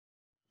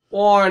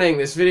Warning,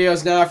 this video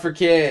is not for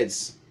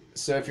kids.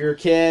 So if you're a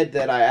kid,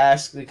 then I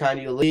ask the kind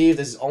of you to leave.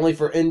 This is only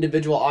for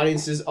individual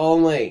audiences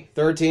only.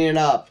 13 and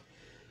up.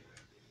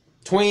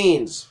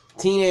 Tweens,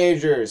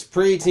 teenagers,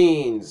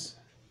 preteens,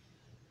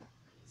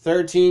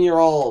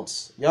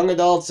 13-year-olds, young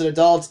adults and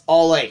adults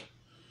only.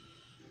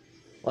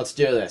 Let's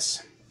do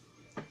this.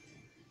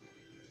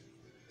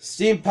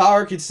 Steam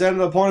power could send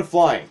an opponent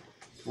flying.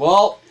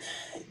 Well,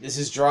 this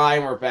is dry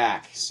and we're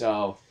back.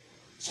 So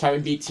it's time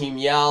to beat Team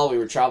Yell. We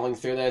were traveling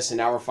through this and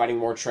now we're fighting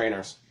more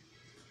trainers.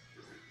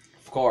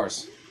 Of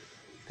course.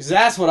 Because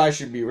that's what I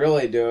should be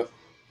really doing.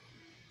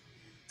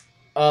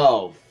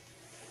 Oh,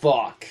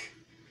 fuck.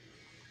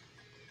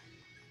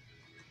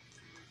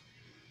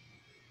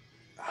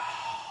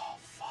 Oh,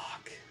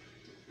 fuck.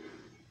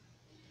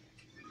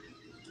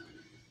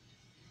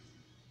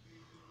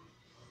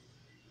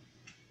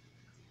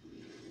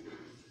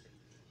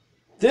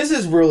 This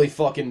is really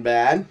fucking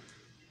bad.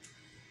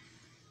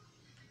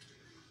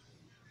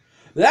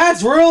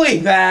 That's really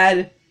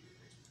bad.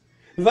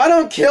 If I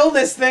don't kill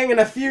this thing in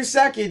a few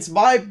seconds,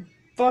 my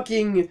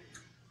fucking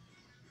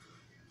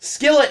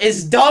skillet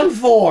is done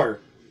for.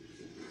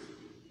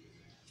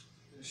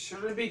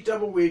 Shouldn't it be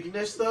double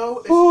weakness though?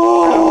 It's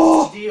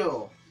Oh!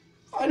 steel.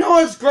 I know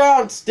it's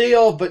ground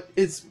steel, but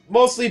it's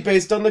mostly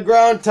based on the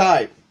ground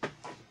type.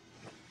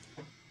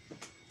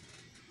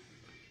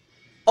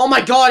 Oh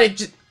my god, it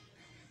just...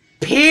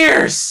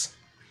 Pierce!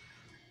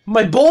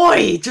 My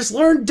boy! Just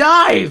learn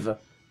dive!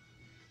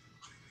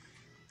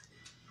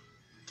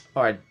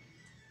 Alright.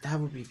 That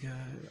would be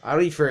good. I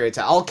don't need fairy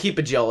attack. I'll keep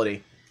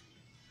agility.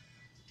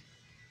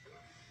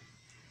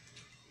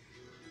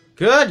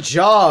 Good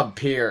job,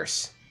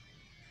 Pierce.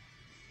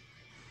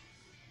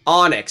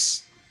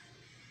 Onyx.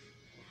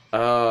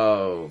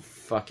 Oh,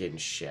 fucking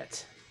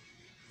shit.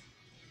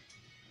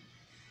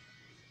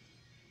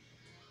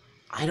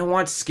 I don't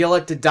want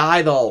Skillet to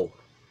die, though.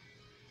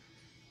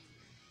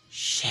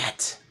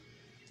 Shit.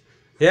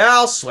 Yeah,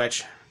 I'll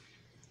switch.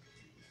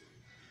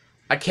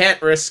 I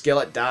can't risk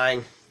Skillet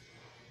dying.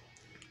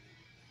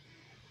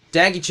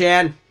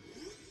 Denki-chan.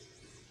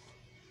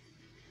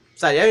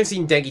 Sorry, I haven't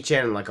seen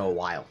Denki-chan in like a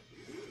while.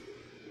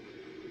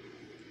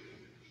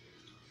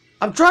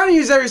 I'm trying to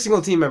use every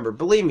single team member.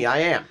 Believe me, I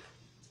am.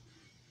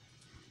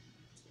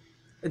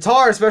 It's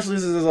hard, especially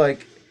since it's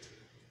like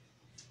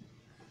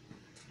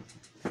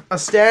a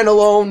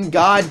standalone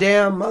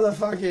goddamn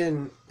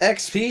motherfucking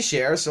XP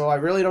share, so I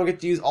really don't get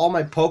to use all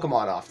my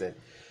Pokemon often.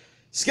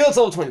 Skillet's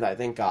level 29,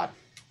 thank God.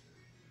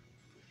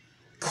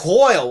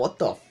 Coil, what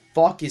the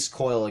fuck is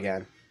Coil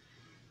again?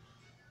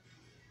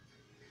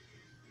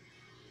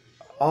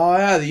 Oh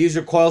yeah, the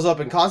user coils up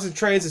and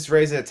concentrates, its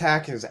raised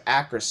attack and its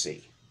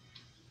accuracy.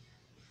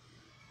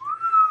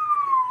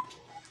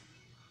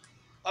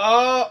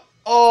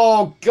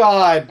 Oh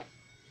god.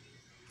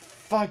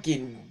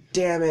 Fucking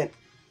damn it.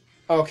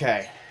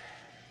 Okay.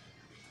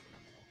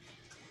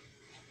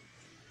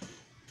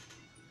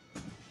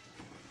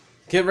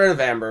 Get rid of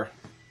Amber.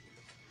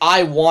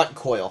 I want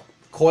Coil.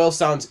 Coil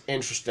sounds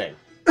interesting.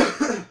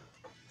 I've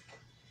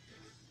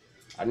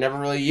never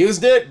really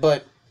used it,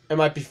 but it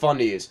might be fun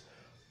to use.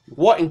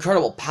 What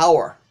incredible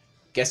power.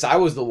 Guess I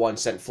was the one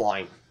sent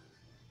flying.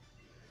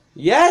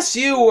 Yes,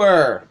 you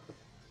were.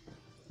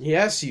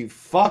 Yes, you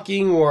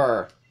fucking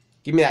were.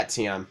 Give me that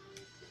TM.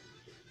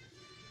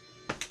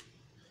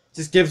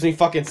 Just gives me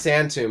fucking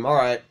Sand Tomb.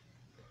 Alright.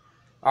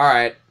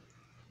 Alright.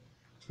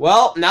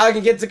 Well, now I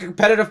can get to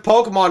competitive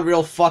Pokemon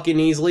real fucking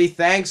easily.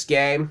 Thanks,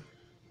 game.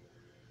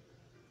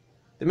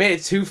 They made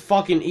it too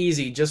fucking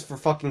easy just for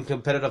fucking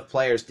competitive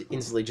players to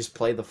instantly just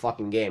play the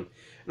fucking game.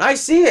 And I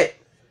see it!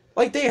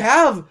 Like, they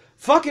have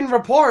fucking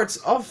reports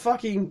of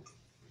fucking...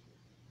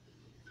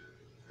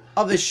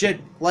 of this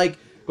shit, like,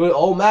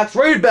 oh, max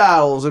raid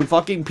battles and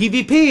fucking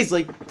PvPs,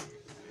 like,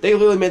 they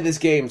literally made this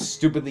game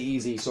stupidly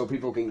easy so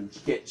people can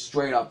get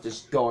straight up,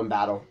 just go and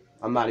battle.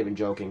 I'm not even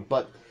joking,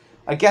 but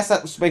I guess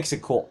that makes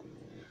it cool.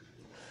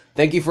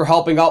 Thank you for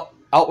helping out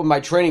with my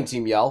training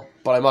team, Yell,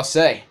 but I must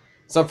say,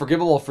 it's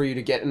unforgivable for you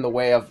to get in the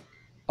way of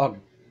a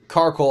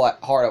Carkol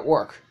hard at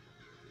work.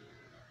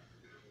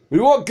 We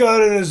weren't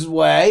getting in his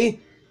way.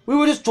 We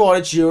were just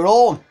trying to cheer it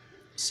on.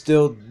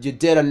 Still, you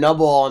did a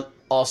number on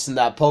us in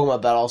that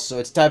Pokemon battle, so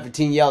it's time for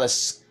Team Yell to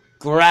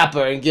scrap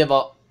her and give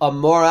a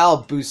morale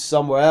boost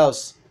somewhere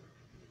else.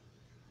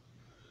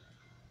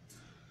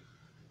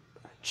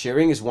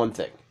 Cheering is one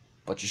thing,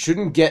 but you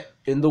shouldn't get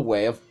in the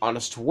way of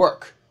honest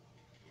work.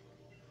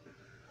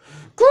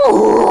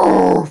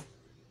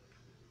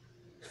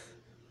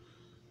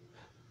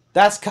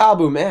 That's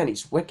Kabu, man,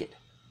 he's wicked.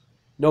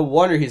 No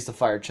wonder he's the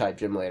fire type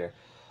gym leader.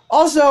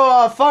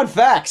 Also, fun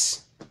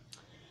facts.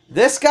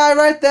 This guy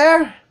right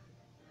there,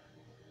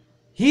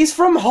 he's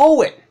from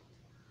Hoenn.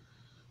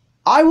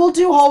 I will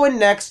do Hoenn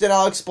next, and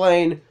I'll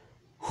explain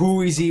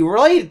who is he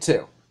related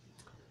to.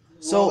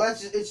 So well,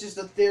 it's just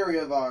a theory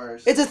of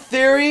ours. It's a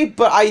theory,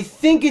 but I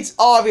think it's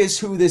obvious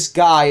who this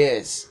guy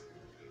is.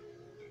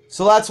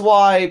 So that's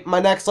why my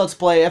next Let's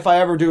Play, if I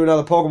ever do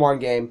another Pokemon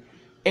game,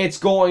 it's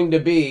going to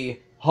be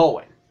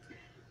Hoenn.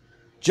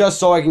 Just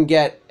so I can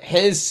get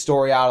his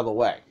story out of the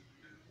way.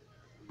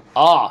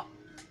 Ah,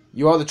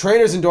 you are the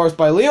trainers endorsed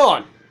by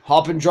Leon.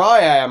 Hop and dry,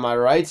 am I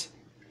right?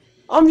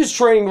 I'm just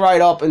training right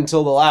up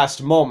until the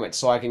last moment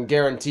so I can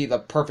guarantee the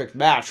perfect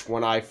match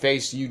when I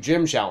face you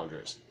gym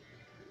challengers.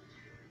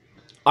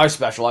 I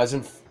specialize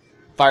in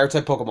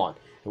fire-type Pokemon,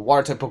 and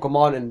water-type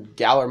Pokemon and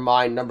Galar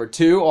Mine number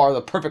 2 are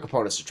the perfect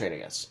opponents to train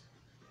against.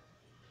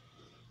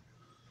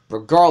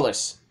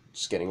 Regardless,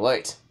 it's getting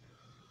late.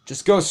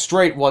 Just go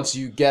straight once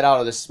you get out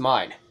of this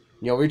mine,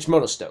 and you'll reach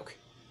Motostoke.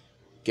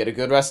 Get a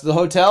good rest at the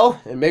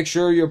hotel, and make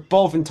sure you're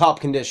both in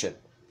top condition.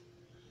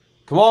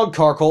 Come on,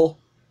 Carkle.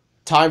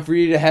 Time for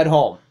you to head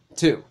home,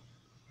 too.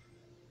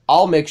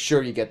 I'll make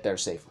sure you get there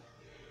safely.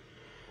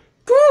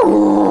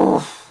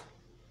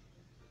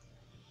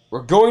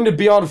 We're going to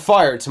be on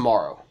fire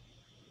tomorrow.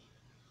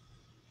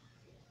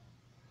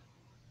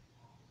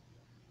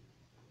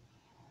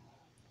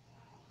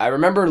 I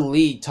remember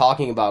Lee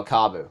talking about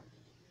Kabu.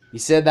 He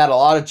said that a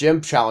lot of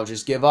gym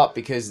challengers give up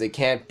because they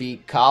can't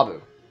beat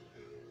Kabu.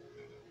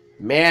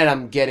 Man,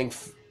 I'm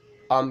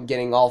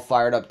getting all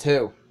fired up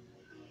too.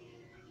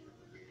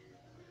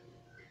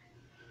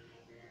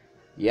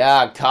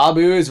 Yeah,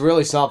 Kabu is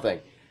really something.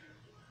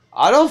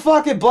 I don't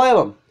fucking blame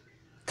him.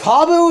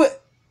 Kabu,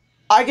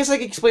 I guess I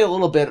can explain a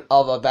little bit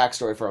of a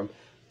backstory for him.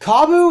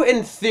 Kabu,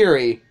 in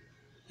theory,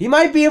 he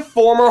might be a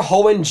former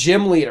Hoenn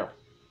gym leader.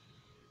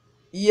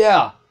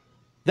 Yeah,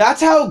 that's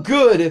how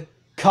good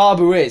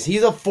Kabu is.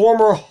 He's a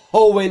former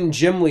Hoenn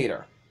gym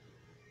leader.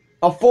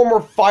 A former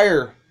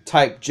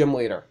fire-type gym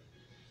leader.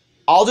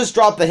 I'll just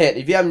drop the hint.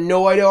 If you have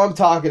no idea what I'm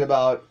talking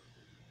about,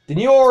 then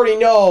you already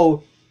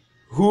know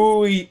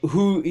who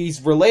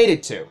he's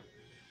related to.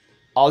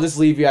 I'll just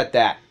leave you at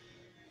that.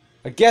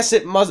 I guess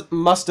it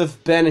must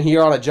have been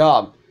here on a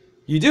job.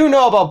 You do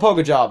know about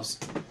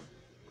Pokejobs.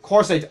 Of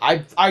course,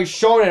 I've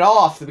shown it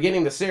off at the beginning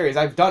of the series.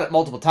 I've done it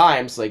multiple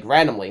times, like,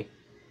 randomly.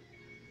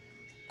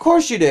 Of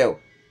course you do.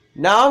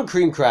 Now I'm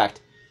cream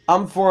cracked.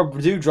 I'm for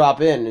a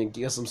drop in and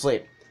get some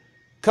sleep.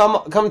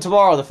 Come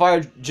tomorrow. The fire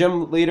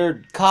gym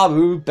leader,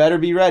 Kabu, better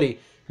be ready,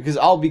 because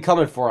I'll be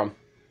coming for him.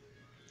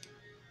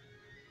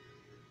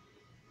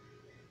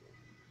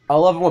 I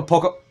love it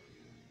when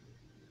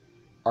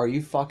Are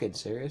you fucking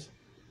serious?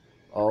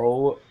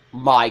 Oh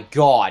my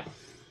god.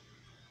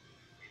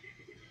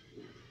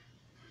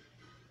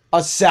 A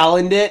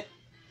Salandit?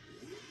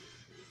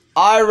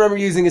 I remember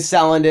using a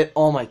Salandit.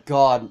 Oh my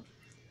god.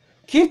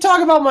 Keep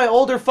talking about my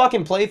older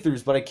fucking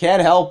playthroughs, but I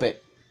can't help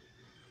it.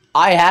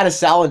 I had a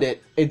Salandit,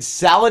 and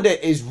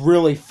Salandit is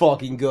really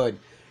fucking good.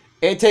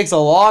 It takes a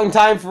long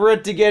time for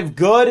it to get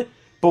good,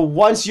 but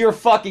once you're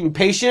fucking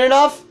patient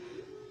enough,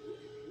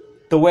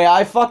 the way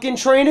I fucking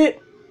train it,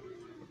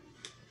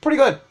 pretty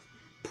good.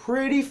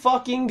 Pretty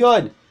fucking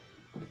good.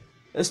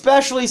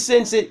 Especially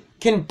since it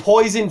can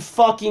poison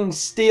fucking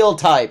steel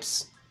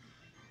types.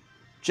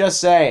 Just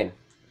saying.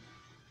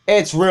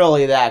 It's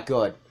really that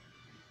good.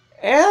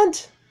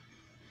 And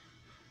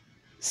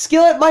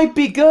Skillet might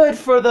be good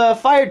for the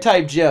fire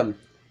type gym,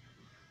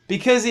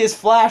 because he has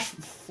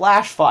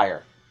flash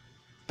fire.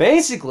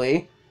 Basically,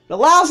 it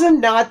allows him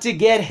not to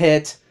get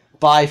hit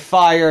by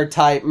fire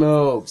type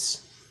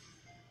moves.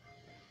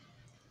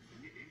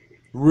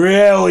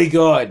 Really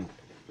good.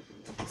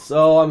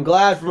 So I'm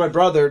glad for my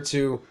brother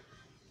to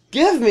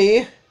give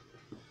me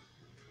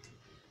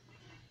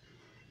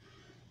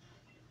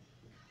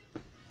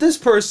this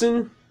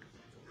person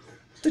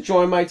to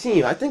join my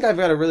team. I think I've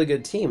got a really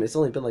good team. It's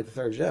only been like the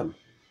third gym.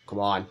 Come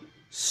on.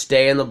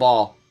 Stay in the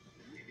ball.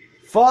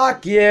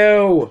 Fuck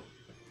you.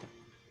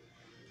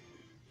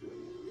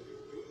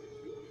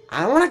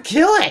 I want to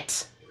kill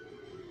it.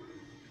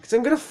 Because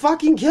I'm going to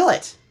fucking kill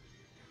it.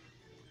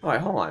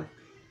 Alright, hold on.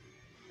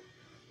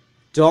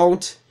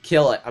 Don't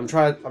kill it. I'm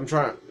trying.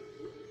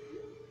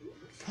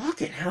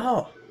 Fucking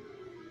hell.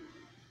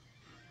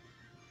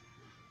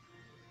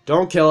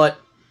 Don't kill it.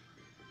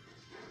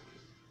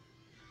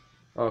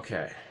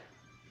 Okay.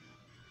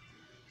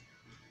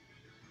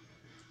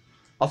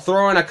 I'll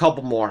throw in a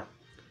couple more.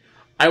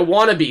 I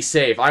want to be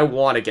safe. I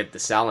want to get the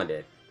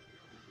Salandit.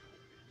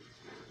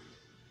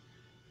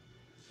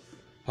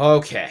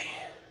 Okay.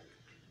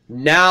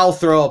 Now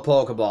throw a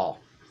Pokeball.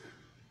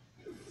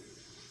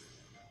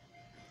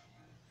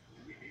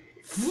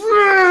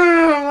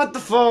 What the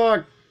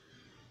fuck?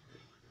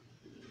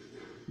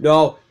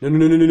 No. No.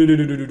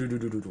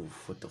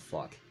 What the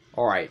fuck?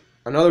 Alright.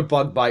 Another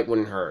bug bite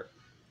wouldn't hurt.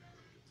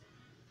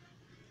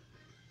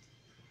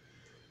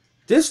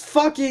 This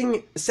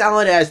fucking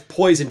Salandit has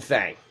Poison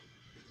Fang.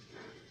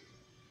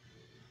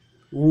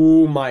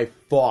 Ooh, my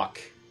fuck.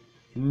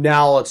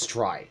 Now let's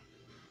try.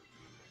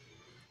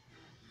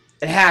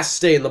 It has to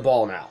stay in the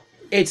ball now.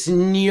 It's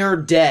near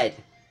dead.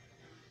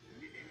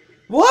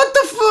 What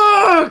the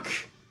fuck?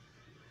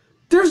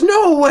 There's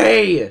no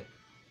way.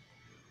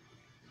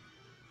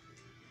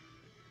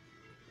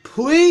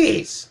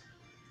 Please.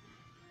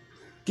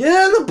 Get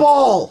in the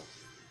ball.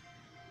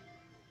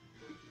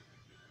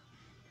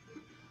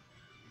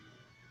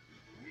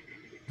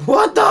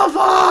 What the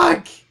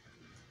fuck?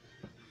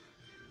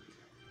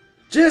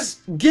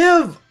 Just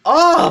give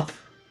up.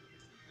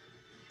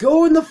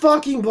 Go in the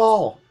fucking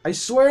ball. I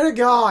swear to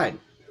God.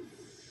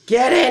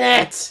 Get in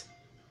it.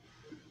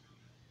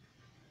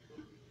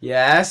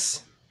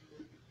 Yes.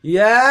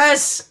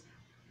 Yes.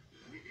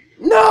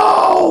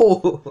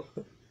 No.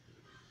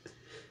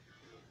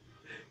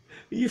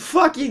 You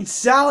fucking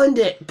selling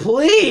it,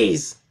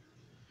 please.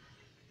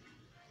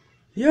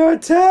 You're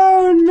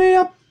tearing me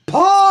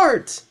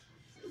apart.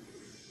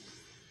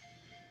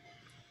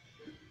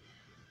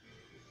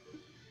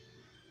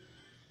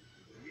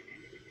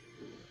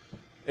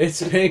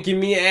 It's making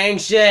me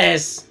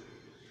anxious.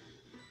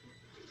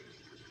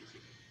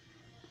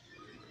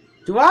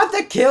 Do I have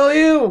to kill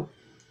you?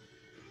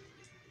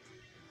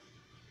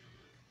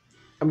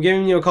 I'm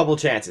giving you a couple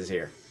chances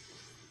here.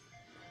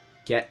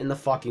 Get in the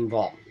fucking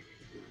ball.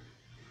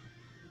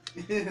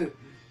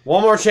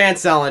 One more chance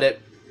selling it.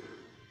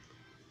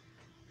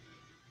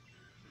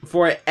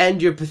 Before I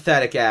end your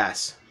pathetic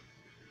ass.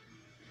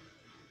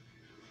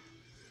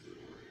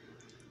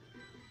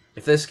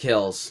 If this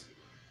kills,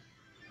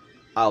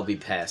 I'll be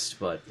pissed,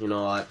 but you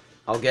know what?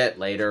 I'll get it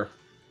later.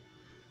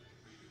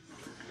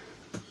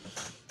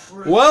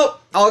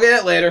 Well, I'll get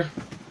it later.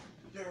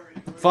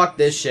 Fuck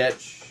this shit.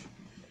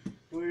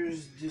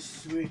 Where's the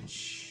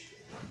switch?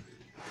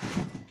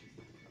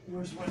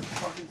 Where's my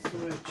fucking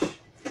switch?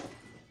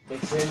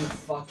 It's in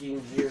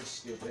fucking here,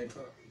 stupid.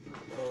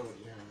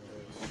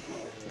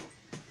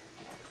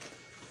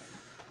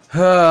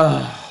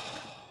 I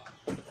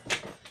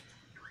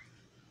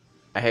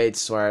hate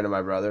swearing to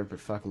my brother, but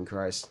fucking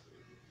Christ.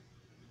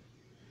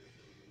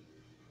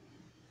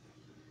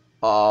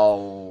 Oh,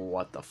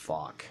 what the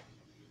fuck.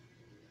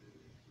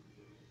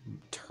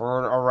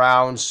 Turn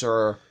around,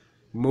 sir.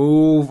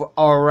 Move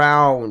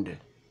around.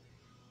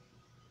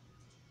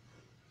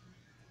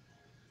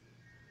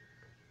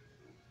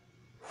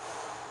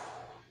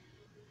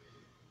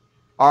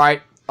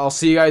 Alright, I'll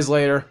see you guys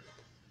later.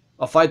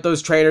 I'll fight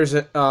those traitors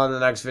on the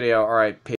next video. Alright, peace.